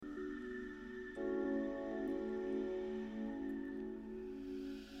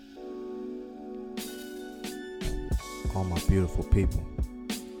all my beautiful people.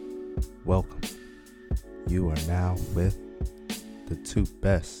 Welcome. You are now with the two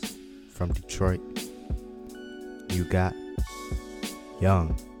best from Detroit. You got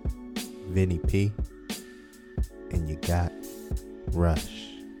young Vinny P, and you got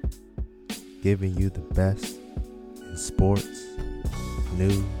Rush, giving you the best in sports,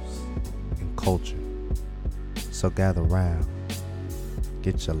 news, and culture. So gather round,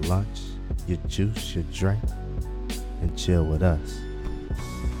 get your lunch, your juice, your drink, and chill with us.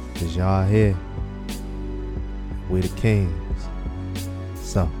 Cause y'all here, we the kings.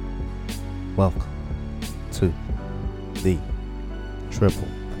 So, welcome to the Triple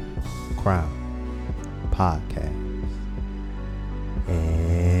Crown Podcast.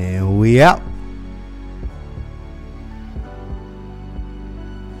 And we out.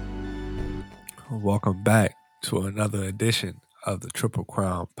 Welcome back to another edition of the Triple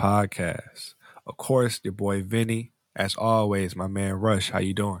Crown Podcast. Of course, your boy Vinny. As always, my man Rush. How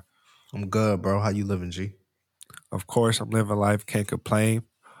you doing? I'm good, bro. How you living, G? Of course, I'm living life. Can't complain.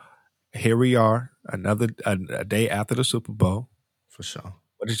 Here we are, another a day after the Super Bowl. For sure.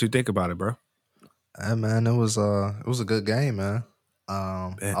 What did you think about it, bro? Hey, man, it was a good game, man.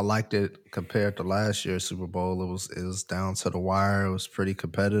 I liked it compared to last year's Super Bowl. It was down to the wire. It was pretty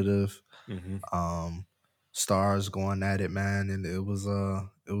competitive. Stars going at it, man, and it was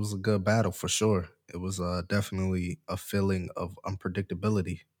a good battle for sure. It was definitely a feeling of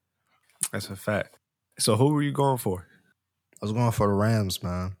unpredictability. That's a fact. So who were you going for? I was going for the Rams,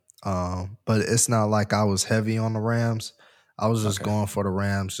 man. But it's not like I was heavy on the Rams. I was just going for the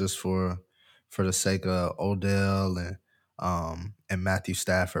Rams just for the sake of Odell and Matthew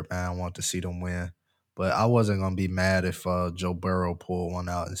Stafford, man. I want to see them win. But I wasn't gonna be mad if Joe Burrow pulled one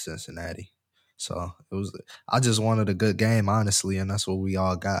out in Cincinnati. So I just wanted a good game, honestly, and that's what we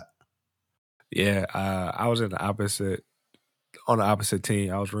all got. Yeah, I was on the opposite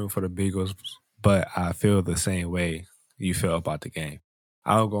team. I was rooting for the Beagles, but I feel the same way you feel about the game.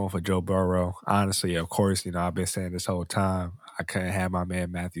 I'm going for Joe Burrow. Honestly, of course, I've been saying this whole time, I couldn't have my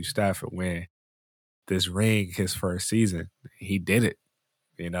man Matthew Stafford win this ring his first season. He did it.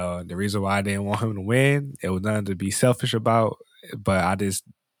 The reason why I didn't want him to win, it was nothing to be selfish about, but I just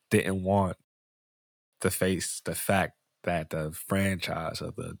didn't want to face the fact that the franchise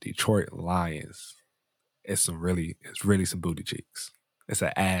of the Detroit Lions it's really some booty cheeks. It's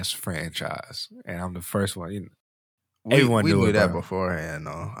an ass franchise, and I'm the first one. Everyone we knew knew it, that bro. beforehand,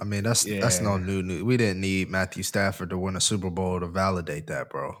 though. I mean, that's no new news. We didn't need Matthew Stafford to win a Super Bowl to validate that,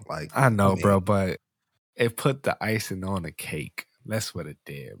 bro. I know, bro, but it put the icing on the cake. That's what it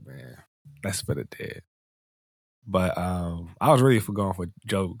did, man. That's what it did. But I was really going for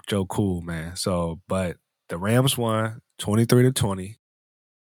Joe Cool, man. So, but the Rams won 23-20.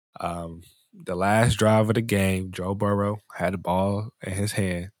 The last drive of the game, Joe Burrow had the ball in his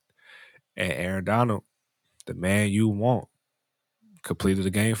hand, and Aaron Donald, the man you want, completed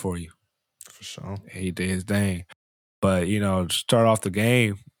the game for you. For sure. He did his thing. But, to start off the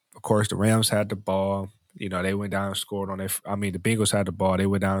game, of course, the Rams had the ball. They went down and scored the Bengals had the ball. They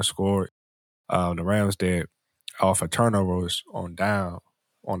went down and scored. The Rams did off of turnovers for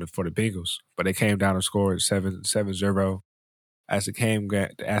the Bengals. But they came down and scored 7-0. As the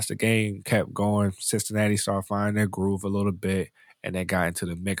game kept going, Cincinnati started finding their groove a little bit, and they got into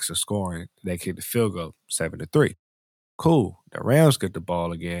the mix of scoring. They kicked the field goal 7-3. Cool. The Rams get the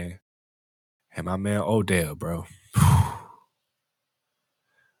ball again. And my man Odell, bro.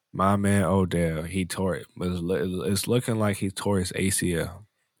 My man Odell, he tore it. It's looking like he tore his ACL.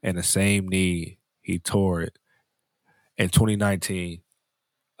 And the same knee he tore it in 2019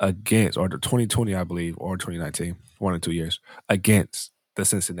 against, or the 2020, I believe, or 2019, 1 or 2 years, against the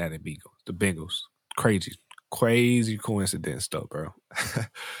Cincinnati Bengals. Crazy coincidence, though, bro.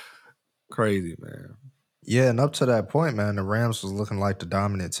 Crazy, man. Yeah, and up to that point, man, the Rams was looking like the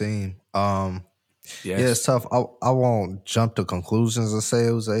dominant team. Yes. Yeah, it's tough. I won't jump to conclusions and say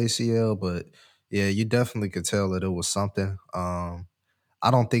it was ACL, but yeah, you definitely could tell that it was something. I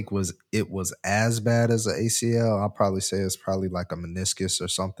don't think it was as bad as an ACL. I'll probably say it's probably like a meniscus or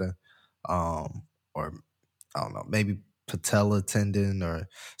something, or I don't know, maybe patella tendon or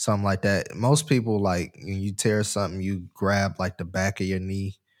something like that. Most people, like, when you tear something, you grab like the back of your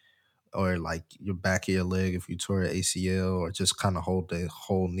knee or like your back of your leg if you tore an ACL, or just kind of hold the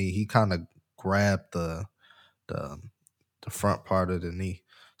whole knee. He kind of grabbed the front part of the knee.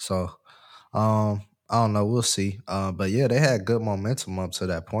 So I don't know, we'll see. But yeah, they had good momentum up to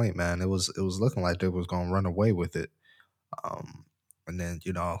that point, man. It was looking like they was gonna run away with it. And then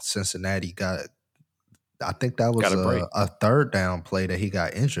Cincinnati got, I think that was a third down play that he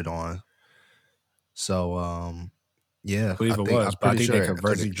got injured on. So Yeah, I believe it I'm was, but I pretty think they sure because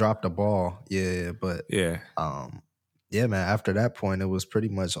converted he it. dropped the ball. Yeah, but Yeah. um, yeah, man. After that point, it was pretty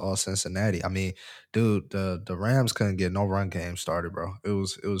much all Cincinnati. I mean, dude, the Rams couldn't get no run game started, bro. It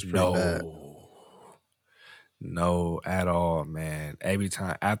was pretty bad. No. No, at all, man. Every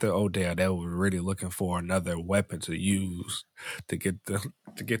time after Odell, they were really looking for another weapon to use to get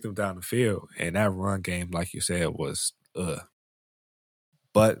them down the field. And that run game, like you said, was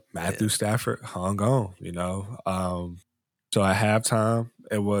But Matthew Yeah. Stafford hung on, you know. So at halftime,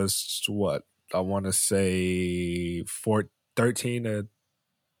 it was what I want to say 13 to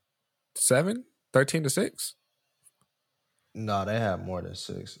 7, 13 to 6. No, they had more than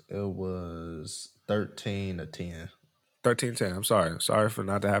six. It was 13-10. 13-10. I'm sorry. Sorry for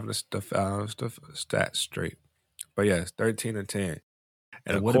not having the stats straight. But yes, 13-10.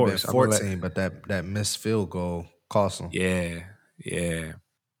 And It of would have been course, I'm gonna let 14, but that missed field goal cost them. yeah, yeah.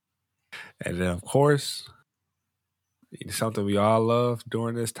 And then of course, something we all love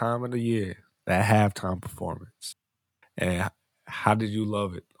during this time of the year, that halftime performance. And how did you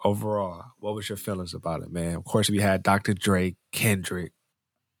love it overall? What was your feelings about it, man? Of course, we had Dr. Dre, Kendrick,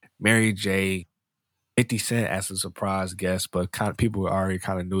 Mary J, 50 Cent as a surprise guest, but people already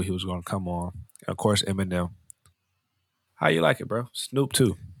kind of knew he was going to come on. And of course, Eminem. How you like it, bro? Snoop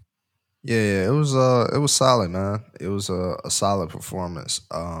too. Yeah, it was solid, man. It was a solid performance.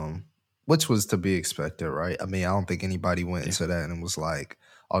 Which was to be expected, right? I mean, I don't think anybody went Yeah. into that and was like,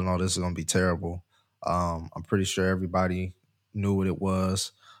 "Oh no, this is gonna be terrible." I'm pretty sure everybody knew what it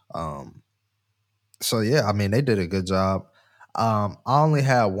was. Um, so yeah, I mean, they did a good job. I only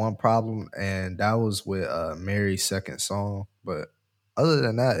had one problem, and that was with Mary's second song. But other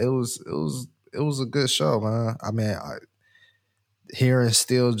than that, it was a good show, man. I mean, hearing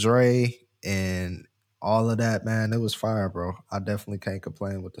Still Dre and all of that, man, it was fire, bro. I definitely can't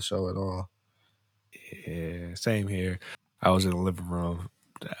complain with the show at all. Yeah, same here. I was in the living room,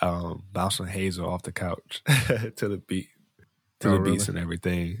 bouncing Hazel off the couch to the beat, to Oh, the really? beats and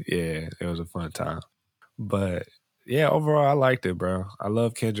everything. Yeah, it was a fun time. But yeah, overall, I liked it, bro. I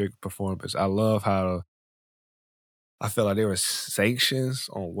love Kendrick's performance. I love how I felt like there were sanctions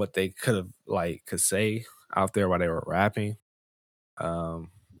on what they could say out there while they were rapping.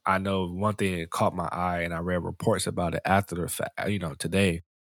 Um, I know one thing that caught my eye, and I read reports about it after the fact. Today,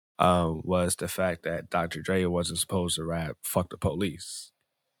 was the fact that Dr. Dre wasn't supposed to rap "fuck the police,"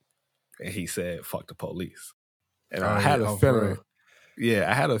 and he said "fuck the police." And Oh I yeah. had a Oh, for feeling, real. yeah,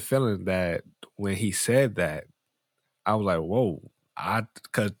 I had a feeling that when he said that, I was like, "Whoa!"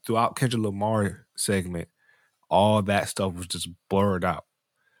 Because throughout Kendrick Lamar segment, all that stuff was just blurred out.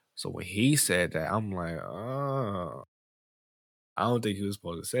 So when he said that, I'm like, oh, I don't think he was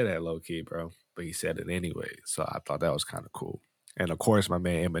supposed to say that low key, bro. But he said it anyway. So I thought that was kind of cool. And of course, my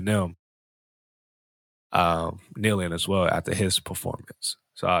man Eminem kneeling as well after his performance.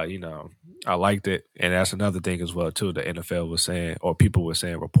 So, I liked it. And that's another thing as well, too. The NFL was saying, or people were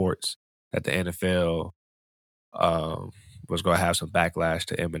saying reports that the NFL was going to have some backlash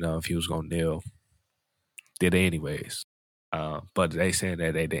to Eminem if he was going to kneel. Did it anyways. But they saying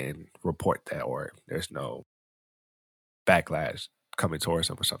that they didn't report that or there's no backlash coming towards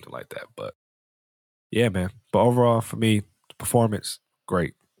him or something like that. But yeah, man. But overall, for me, the performance,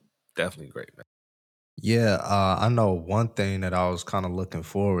 great. Definitely great, man. Yeah, I know one thing that I was kind of looking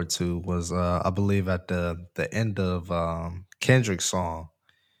forward to was I believe at the end of Kendrick's song,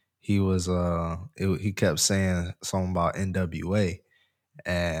 he kept saying something about NWA.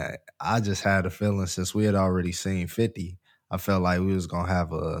 And I just had a feeling since we had already seen 50, I felt like we was gonna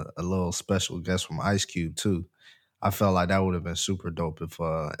have a little special guest from Ice Cube too. I felt like that would have been super dope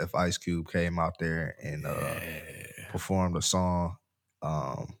if Ice Cube came out there and Yeah. performed a song.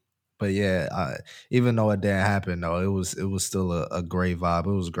 Um, but yeah, even though it didn't happen though, it was still a great vibe.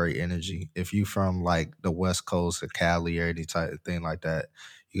 It was great energy. If you from like the West Coast or Cali or any type of thing like that,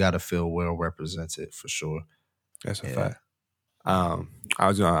 you got to feel well represented for sure. That's a Yeah. fact.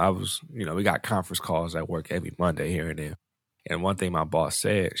 We got conference calls at work every Monday here and there. And one thing my boss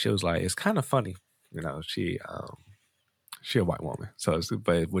said, she was like, it's kind of funny. She a white woman.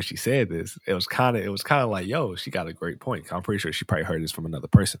 But when she said this, it was kind of like, yo, she got a great point. I'm pretty sure she probably heard this from another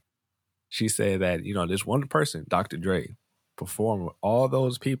person. She said that, this one person, Dr. Dre, performed with all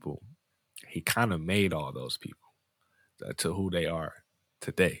those people. He kind of made all those people to who they are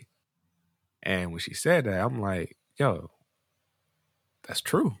today. And when she said that, I'm like, yo, that's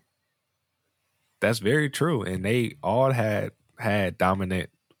true. That's very true. And they all had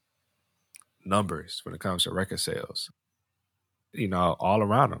dominant numbers when it comes to record sales, all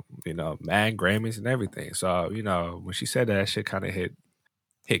around them, mad Grammys and everything. So, when she said that shit kind of hit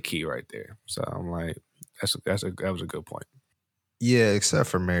key right there. So I'm like, That was a good point. Yeah, except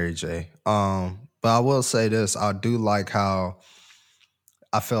for Mary J. But I will say this: I do like how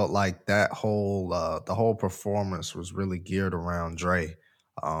I felt like that whole the whole performance was really geared around Dre.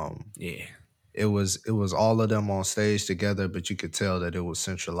 Um, Yeah, it was all of them on stage together, but you could tell that it was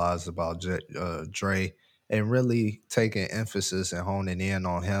centralized about Dre and really taking emphasis and honing in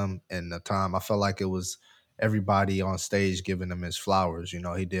on him. And the time I felt like it was everybody on stage giving him his flowers. You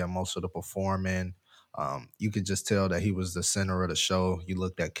know, he did most of the performing. You could just tell that he was the center of the show. You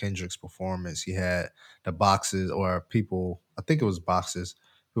looked at Kendrick's performance; he had the boxes or people. I think it was boxes.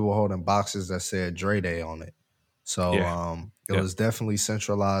 People holding boxes that said Dre Day on it. So yeah, it yeah. was definitely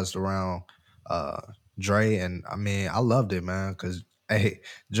centralized around uh Dre, and I mean I loved it, man, because hey,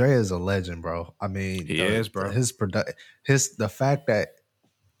 Dre is a legend, bro. I mean He is, bro. the fact that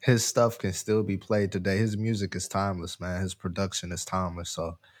his stuff can still be played today, his music is timeless, man. His production is timeless.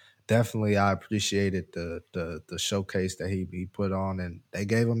 So definitely I appreciated the showcase that he put on, and they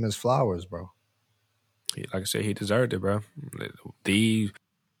gave him his flowers, bro. Like I said, he deserved it, bro. The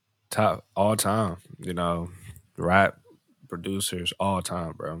top all time, rap producers all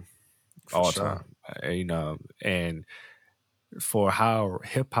time, bro, For all sure. time. And for how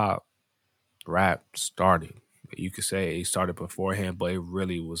hip hop rap started, you could say it started beforehand, but it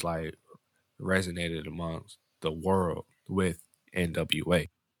really was like resonated amongst the world with NWA,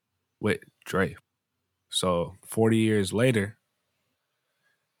 with Dre. So 40 years later,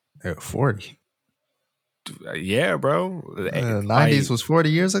 At 40. yeah, bro. 90s Like, was 40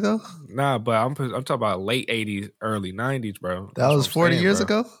 years ago? nah, but I'm talking about late 80s, early 90s, bro. That That's what was I'm 40 saying, years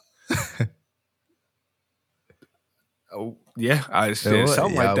bro. ago? Oh, yeah, I It said was,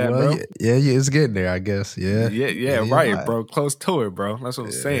 something like yeah, that, well, bro. yeah, yeah, it's getting there, I guess. Yeah, Yeah, yeah, yeah, you right, might. bro. Close to it, bro. That's what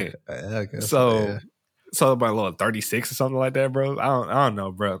I'm Yeah, saying. I guess so, So, yeah. so about a little 36 or something like that, bro. I don't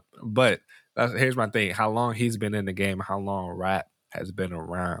know, bro. But here's my thing: how long he's been in the game, how long rap has been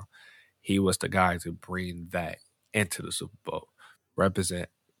around. He was the guy to bring that into the Super Bowl, represent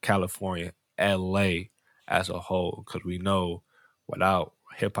California, LA as a whole, because we know without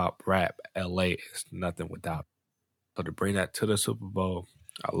hip hop rap, LA is nothing without. So to bring that to the Super Bowl,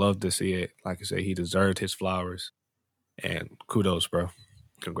 I love to see it. Like I said, he deserved his flowers. And kudos, bro.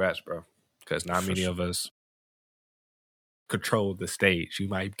 Congrats, bro. Because not For many sure. of us control the stage. You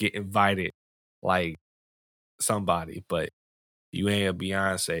might get invited like somebody, but you ain't a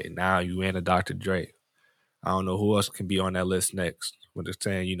Beyonce. Now you ain't a Dr. Dre. I don't know who else can be on that list next. When they're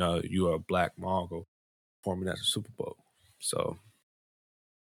saying, you are a black mogul performing at the Super Bowl. So,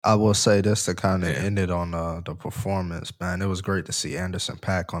 I will say this to kind of yeah. end it on the performance, man. It was great to see Anderson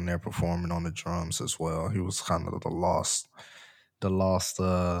Paak on there performing on the drums as well. He was kind of the lost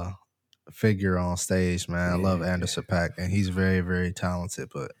figure on stage, man. I love Yeah, yeah. Anderson Paak, and he's very, very talented,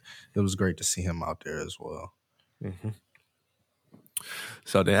 but it was great to see him out there as well. Mm-hmm.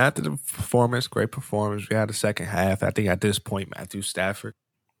 So then after the performance, great performance, we had the second half. I think at this point, Matthew Stafford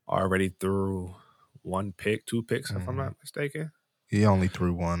already threw one pick, two picks, if I'm Hmm. not mistaken. He only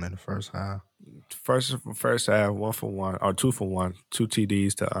threw one in the first half. First half, 1 for 1 or 2 for 1, two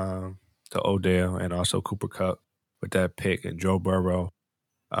TDs to Odell and also Cooper Cup with that pick, and Joe Burrow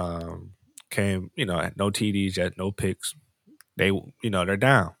came, no TDs yet, no picks. They're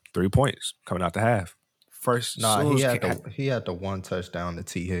down 3 points coming out the half. First, Nah, soon he as had the one touchdown to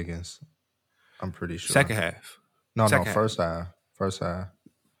T Higgins. I'm pretty sure. second half, No, second half. first half, first half.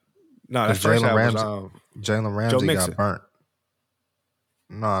 No, that Because first half was Jalen Joe Ramsey got Mixon. burnt.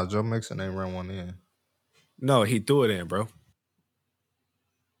 Nah, Joe Mixon ain't run one in. No, he threw it in, bro.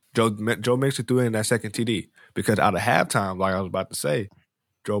 Joe Mixon threw in that second TD because out of halftime, like I was about to say,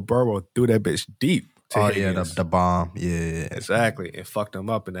 Joe Burrow threw that bitch deep to Oh yeah, the Higgins. the bomb. Yeah. Exactly. And fucked them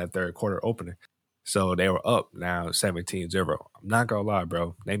up in that third quarter opener. So they were up now 17-0. I'm not going to lie,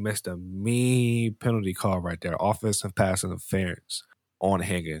 bro. They missed a mean penalty call right there. Offensive pass interference on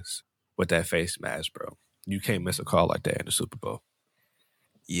Higgins with that face mask, bro. You can't miss a call like that in the Super Bowl.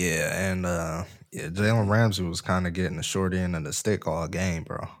 Yeah, and Jalen Ramsey was kind of getting the short end of the stick all game,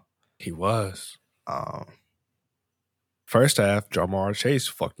 bro. He was. Um, First half, Jamar Chase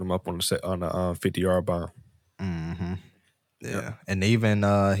fucked him up on the 50-yard bomb. mhm. Yep. Yeah, and even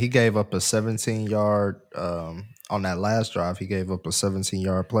he gave up a 17-yard on that last drive. He gave up a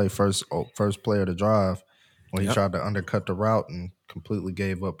 17-yard play, first play of the drive, when he Yep. tried to undercut the route and completely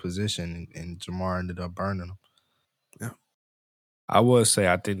gave up position, and Jamar ended up burning him. Yep. I would say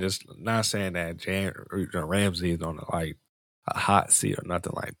I think this. Not saying that Ramsey is on like a hot seat or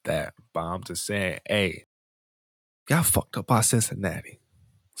nothing like that, but I'm just saying, hey, y'all fucked up by Cincinnati.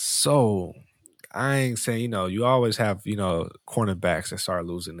 So I ain't saying, you always have, cornerbacks that start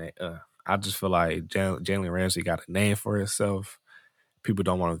losing I just feel like Jalen Ramsey got a name for himself. People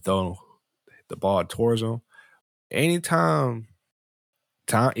don't want to throw the ball towards him. Anytime,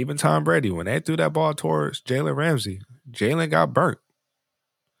 even Tom Brady, when they threw that ball towards Jalen Ramsey, Jalen got burnt.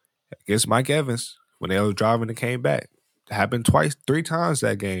 Against Mike Evans, when they was driving and came back. It happened 3 times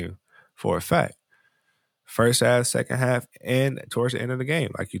that game for a fact. First half, second half, and towards the end of the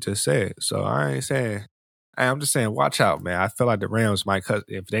game, like you just said. So I ain't saying, I'm just saying, watch out, man. I feel like the Rams might cut,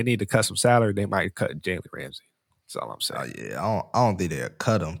 if they need to cut some salary, they might cut Jalen Ramsey. That's all I'm saying. Yeah, I don't think they'll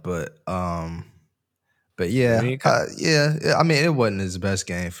cut him, but yeah, yeah. I mean, it wasn't his best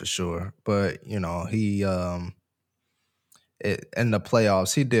game for sure, but he in the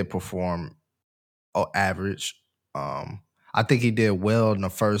playoffs he did perform average. I think he did well in the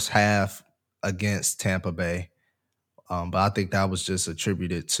first half against Tampa Bay, but I think that was just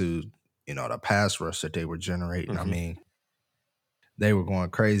attributed to the pass rush that they were generating. I mean, they were going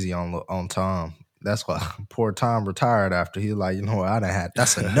crazy on Tom. That's why poor Tom retired after. He was like, you know what, I done had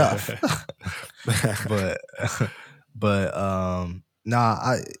that's enough. but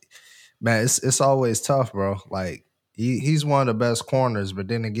man, it's always tough, bro. Like he's one of the best corners, but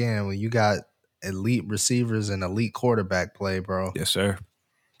then again, when you got elite receivers and elite quarterback play, bro. Yes, sir.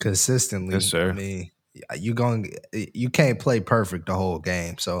 Consistently. Yes, sir. I mean, you can't play perfect the whole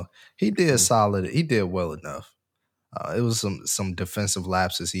game. So he did solid. He did well enough. It was some defensive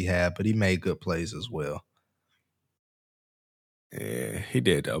lapses he had, but he made good plays as well. Yeah, he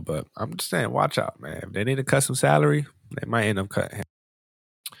did though. But I'm just saying, watch out, man. If they need to cut some salary, they might end up cutting him.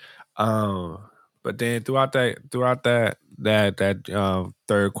 But then throughout that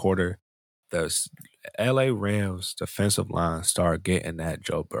third quarter, the LA Rams defensive line started getting at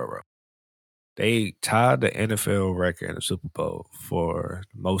Joe Burrow. They tied the NFL record in the Super Bowl for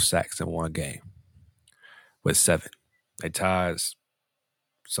most sacks in one game with 7. They tied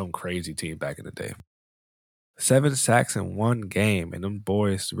some crazy team back in the day. 7 sacks in one game, and them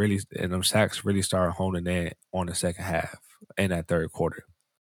sacks really started honing in on the second half in that third quarter.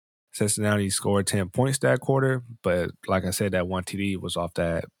 Cincinnati scored 10 points that quarter, but like I said, that one TD was off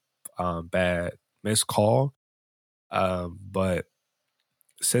that bad missed call. But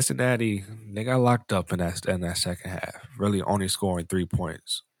Cincinnati, they got locked up in that second half, really only scoring 3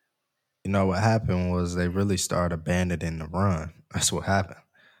 points. You know what happened was they really started abandoning the run. That's what happened.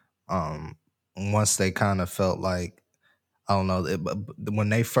 Once they kind of felt like, I don't know, when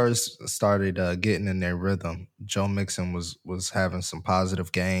they first started getting in their rhythm, Joe Mixon was having some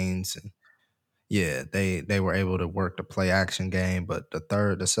positive gains, and yeah, they were able to work the play action game. But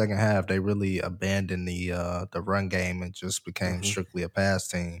the second half, they really abandoned the run game and just became strictly a pass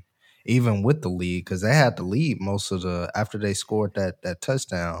team, even with the lead, because they had the lead most of after they scored that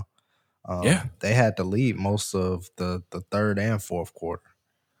touchdown. They had the lead most of the third and fourth quarter.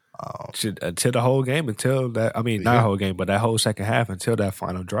 Until the whole game, not the whole game, but that whole second half until that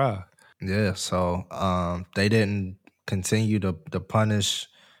final drive. Yeah, so they didn't continue to punish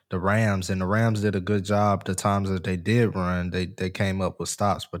the Rams, and the Rams did a good job the times that they did run. They came up with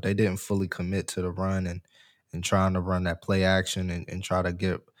stops, but they didn't fully commit to the run and trying to run that play action and try to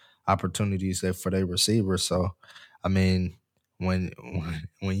get opportunities there for their receivers. So, I mean, when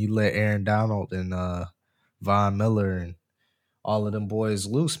you let Aaron Donald and Von Miller and all of them boys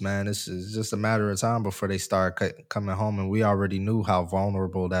loose, man, it's just a matter of time before they start coming home. And we already knew how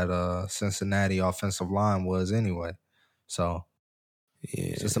vulnerable that Cincinnati offensive line was anyway. So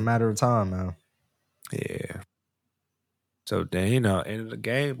it's just a matter of time, man. Yeah. So then, end of the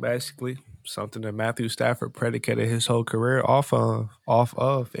game, basically, something that Matthew Stafford predicated his whole career off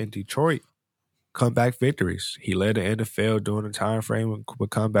of in Detroit. Comeback victories. He led the NFL during the time frame with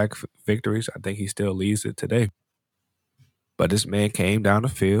comeback victories. I think he still leads it today. But this man came down the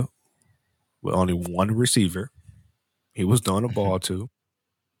field with only one receiver. He was throwing the ball to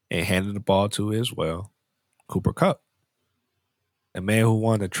and handed the ball to as well, Cooper Kupp. The man who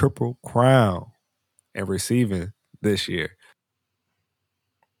won the Triple Crown in receiving this year.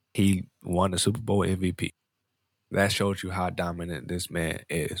 He won the Super Bowl MVP. That shows you how dominant this man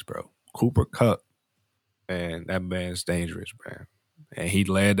is, bro. Cooper Kupp, man, that man's dangerous, man. And he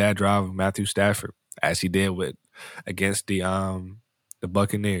led that drive with Matthew Stafford, as he did against the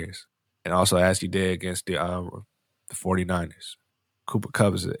Buccaneers, and also as he did against the 49ers. Cooper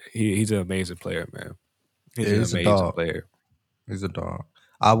Kupp he's an amazing player, man. He's an amazing player. He's a dog.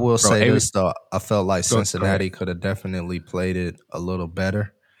 I will say this though, I felt like Cincinnati could have definitely played it a little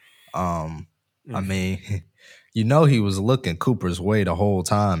better. I mean, he was looking Cooper's way the whole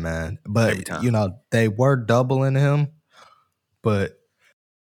time, man. But they were doubling him, but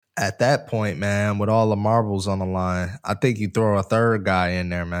at that point, man, with all the marbles on the line, I think you throw a third guy in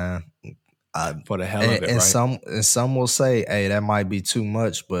there, man. for the hell of it, right? Some will say, hey, that might be too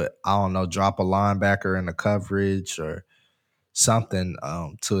much, but I don't know, drop a linebacker in the coverage or something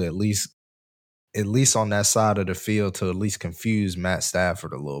to at least on that side of the field to at least confuse Matt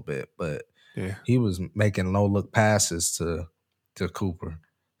Stafford a little bit. But Yeah. he was making low look passes to Cooper.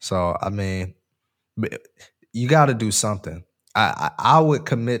 So I mean, you got to do something. I would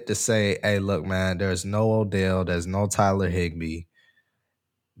commit to say, hey, look, man, there's no Odell, there's no Tyler Higbee.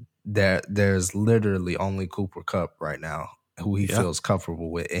 There's literally only Cooper Kupp right now who he feels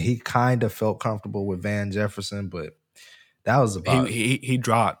comfortable with, and he kind of felt comfortable with Van Jefferson, but that was about he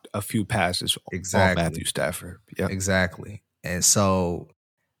dropped a few passes on Matthew Stafford. Yeah, exactly. And so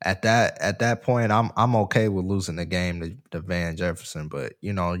at that point, I'm okay with losing the game to Van Jefferson, but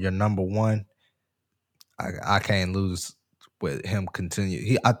you know, your number one, I can't lose with him.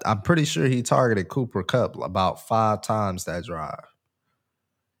 Continue. I'm pretty sure he targeted Cooper Kupp about 5 times that drive.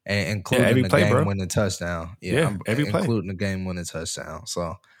 And including the game-winning touchdown. Yeah, every play. Including the game-winning touchdown.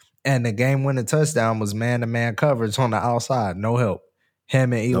 So, and the game-winning touchdown was man-to-man coverage on the outside. No help.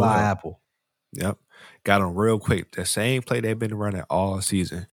 Him and Eli Apple. Yep. Got him real quick. The same play they've been running all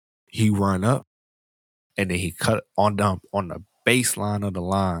season. He run up, and then he cut on the baseline of the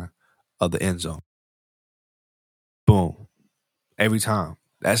line of the end zone. Boom. Every time.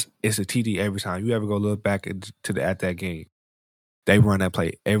 It's a TD every time. You ever go look back at that game, they run that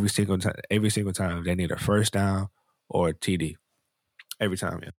play every single time. Every single time they need a first down or a TD. Every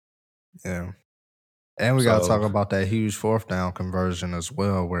time, yeah. And we got to talk about that huge 4th down conversion as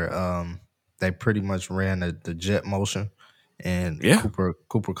well, where they pretty much ran the jet motion, and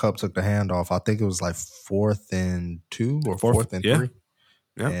Cooper Kupp took the handoff. I think it was like 4th and 2 or 4th and 3.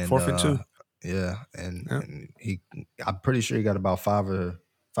 Yeah, and, 4th and 2. Yeah, and I'm pretty sure he got about 5 to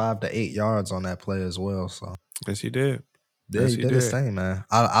 8 yards on that play as well. So yes, he did. Yeah, he did his thing, man.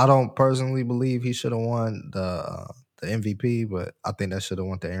 I don't personally believe he should have won the MVP, but I think that should have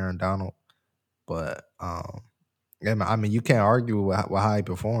went to Aaron Donald. But yeah, man, I mean, you can't argue with how he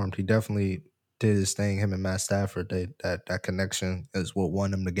performed. He definitely did his thing. Him and Matt Stafford, that connection is what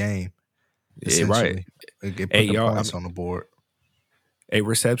won him the game. Essentially, right. It put the points on the board. 8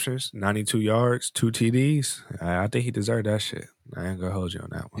 receptions, 92 yards, 2 TDs. I think he deserved that shit. I ain't gonna hold you on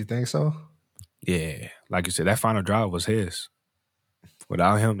that one. You think so? Yeah, like you said, that final drive was his.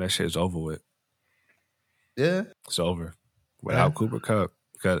 Without him, that shit's over with. Yeah, it's over. Without Cooper Kupp,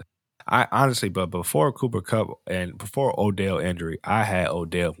 because I honestly, but before Cooper Kupp and before Odell injury, I had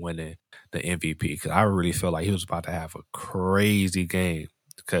Odell winning the MVP because I really felt like he was about to have a crazy game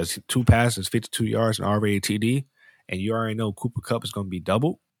because 2 passes, 52 yards, and already TD, and you already know Cooper Kupp is going to be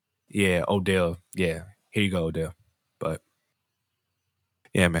doubled. Yeah, Odell. Yeah, here you go, Odell. But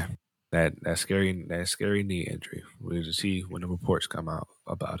yeah, man, that scary knee injury. We'll just see when the reports come out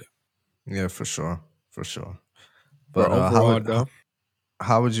about it. Yeah, for sure. But overall,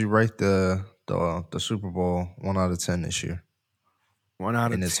 how would you rate the Super Bowl 1 out of 10 this year? 1 out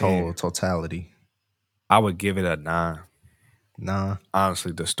of 10 in its whole totality. I would give it a 9. 9.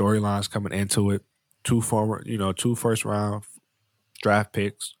 Honestly, the storylines coming into it, 2 first round draft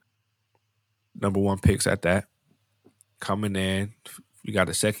picks, number 1 picks at that, coming in. You got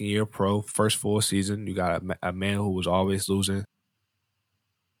a 2nd-year pro, first full season. You got a man who was always losing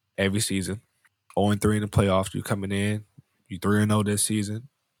every season. 0-3 in the playoffs. You coming in, you 3-0 this season,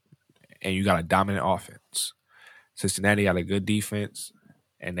 and you got a dominant offense. Cincinnati got a good defense,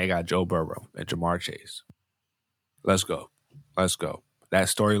 and they got Joe Burrow and Jamar Chase. Let's go. That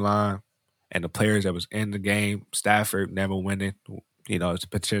storyline and the players that was in the game, Stafford never winning, it's a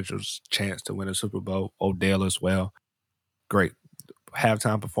potential chance to win a Super Bowl. Odell as well. Great.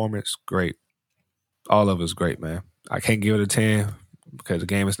 Halftime performance, great. All of it's great, man. I can't give it a 10 because the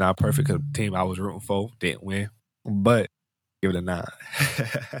game is not perfect because the team I was rooting for didn't win. But give it a 9.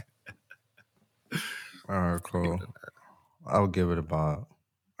 All right, cool. I'll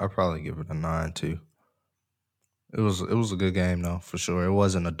probably give it a 9 too. It was a good game though, for sure. It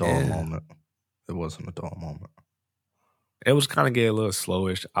wasn't a dull moment. It wasn't a dull moment. It was kind of getting a little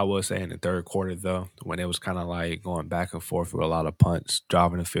slowish, I would say, in the 3rd quarter, though, when it was kind of like going back and forth with a lot of punts,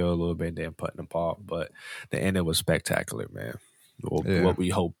 driving the field a little bit, then putting the ball. But the end, it was spectacular, man. What we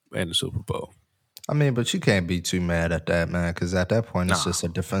hope in the Super Bowl. I mean, but you can't be too mad at that, man, because at that point, it's just a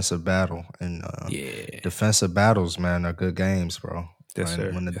defensive battle. And defensive battles, man, are good games, bro. Yes,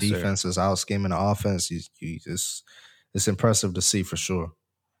 sir. When the defense is out scheming the offense, it's impressive to see for sure.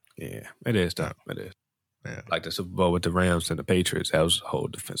 Yeah, it is, though. It is. Yeah. Like the Super Bowl with the Rams and the Patriots, that was a whole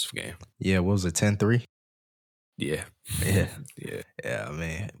defensive game. Yeah, what was it, 10-3? Yeah. Yeah, I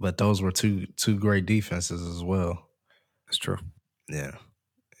mean, but those were two great defenses as well. That's true. Yeah.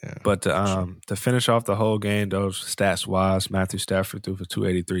 Yeah, But for sure. to finish off the whole game, those stats wise, Matthew Stafford threw for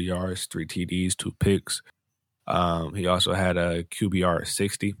 283 yards, 3 TDs, 2 picks. He also had a QBR of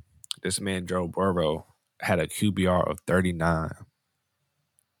 60. This man, Joe Burrow, had a QBR of 39,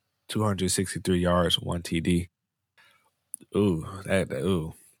 263 yards, 1 TD. Ooh.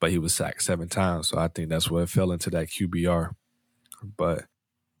 But he was sacked 7 times, so I think that's what fell into that QBR. But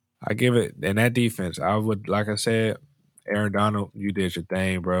I give it, and that defense, I would, like I said, Aaron Donald, you did your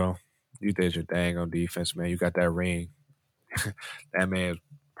thing, bro. You did your thing on defense, man. You got that ring. That man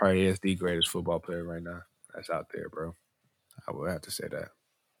probably is the greatest football player right now that's out there, bro. I would have to say that.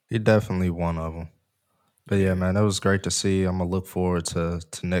 He definitely one of them. But yeah, Yeah. man, it was great to see. I'm gonna look forward to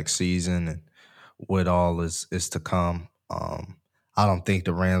next season and what all is to come. I don't think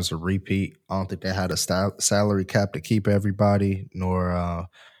the Rams will repeat. I don't think they had a salary cap to keep everybody. Nor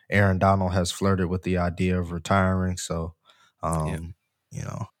Aaron Donald has flirted with the idea of retiring. So, Yeah. you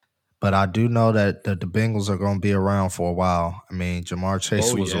know, but I do know that the Bengals are going to be around for a while. I mean, Jamar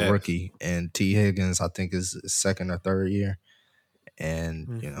Chase Oh, was a yes. rookie, and T. Higgins, I think, is his second or third year, and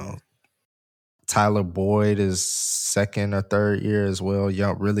Mm-hmm. Tyler Boyd is second or third year as well.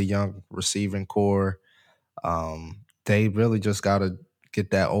 Really young receiving core. They really just got to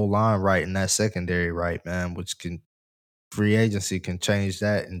get that O line right and that secondary right, man. Which can free agency can change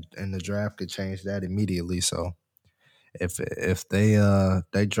that, and the draft could change that immediately. So if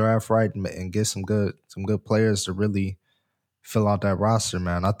they draft right and get some good players to really fill out that roster,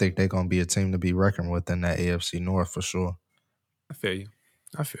 man, I think they're gonna be a team to be reckoned with in that AFC North for sure. I feel you.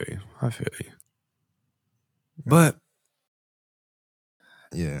 I feel you. But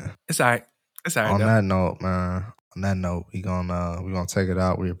Yeah. it's all right. It's all right, On though. that note, man. On that note, we gonna take it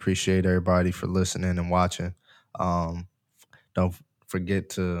out. We appreciate everybody for listening and watching. Um, don't forget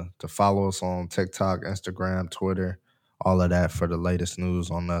to follow us on TikTok, Instagram, Twitter, all of that for the latest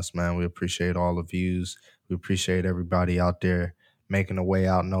news on us, man. We appreciate all the views. We appreciate everybody out there making a way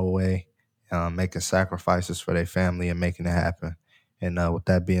out, no way, making sacrifices for their family and making it happen. And with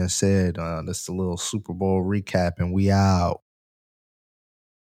that being said, this is a little Super Bowl recap, and we out.